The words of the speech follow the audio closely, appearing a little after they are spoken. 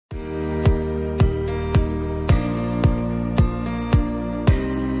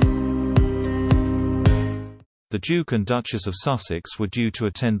The Duke and Duchess of Sussex were due to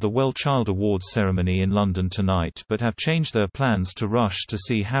attend the WellChild Awards ceremony in London tonight but have changed their plans to rush to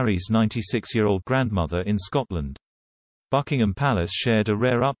see Harry's 96-year-old grandmother in Scotland. Buckingham Palace shared a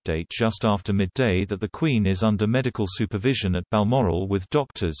rare update just after midday that the Queen is under medical supervision at Balmoral with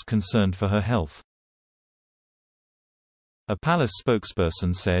doctors concerned for her health. A palace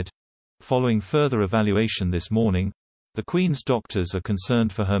spokesperson said, "Following further evaluation this morning, the Queen's doctors are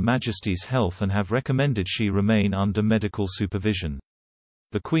concerned for Her Majesty's health and have recommended she remain under medical supervision.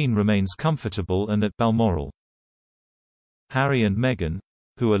 The Queen remains comfortable and at Balmoral." Harry and Meghan,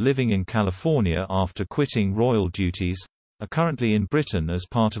 who are living in California after quitting royal duties, are currently in Britain as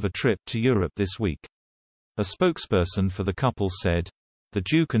part of a trip to Europe this week. A spokesperson for the couple said, "The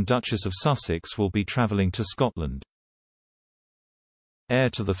Duke and Duchess of Sussex will be travelling to Scotland." Heir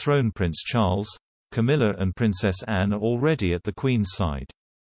to the throne Prince Charles, Camilla and Princess Anne are already at the Queen's side.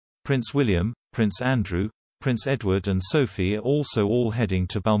 Prince William, Prince Andrew, Prince Edward and Sophie are also all heading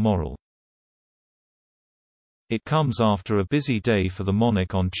to Balmoral. It comes after a busy day for the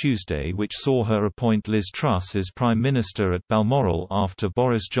monarch on Tuesday, which saw her appoint Liz Truss as Prime Minister at Balmoral after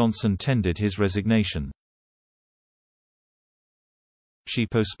Boris Johnson tendered his resignation. She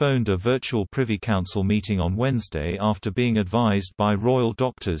postponed a virtual Privy Council meeting on Wednesday after being advised by royal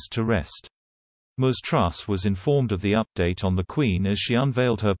doctors to rest. Ms. Truss was informed of the update on the Queen as she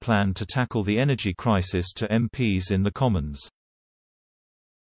unveiled her plan to tackle the energy crisis to MPs in the Commons.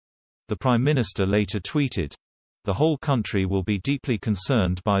 The Prime Minister later tweeted, "The whole country will be deeply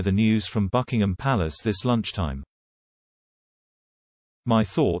concerned by the news from Buckingham Palace this lunchtime. My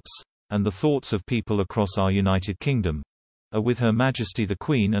thoughts, and the thoughts of people across our United Kingdom, are with Her Majesty the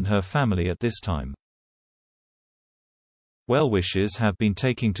Queen and her family at this time." Well-wishers have been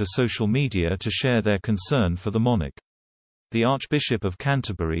taking to social media to share their concern for the monarch. The Archbishop of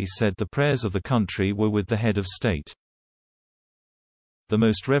Canterbury said the prayers of the country were with the head of state. The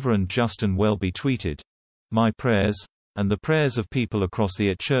Most Reverend Justin Welby tweeted, "My prayers, and the prayers of people across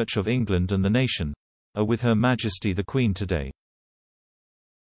the Church of England and the nation, are with Her Majesty the Queen today.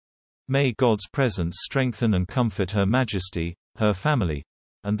 May God's presence strengthen and comfort Her Majesty, her family,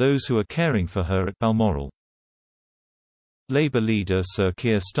 and those who are caring for her at Balmoral." Labour leader Sir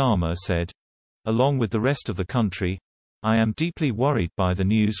Keir Starmer said, "Along with the rest of the country, I am deeply worried by the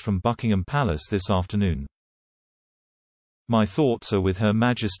news from Buckingham Palace this afternoon. My thoughts are with Her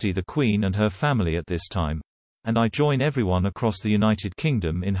Majesty the Queen and her family at this time, and I join everyone across the United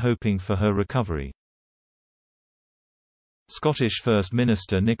Kingdom in hoping for her recovery." Scottish First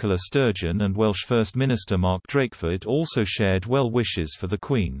Minister Nicola Sturgeon and Welsh First Minister Mark Drakeford also shared well wishes for the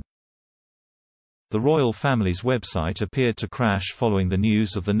Queen. The royal family's website appeared to crash following the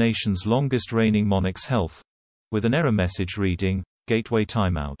news of the nation's longest reigning monarch's health, with an error message reading, "Gateway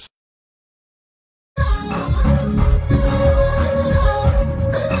timeout."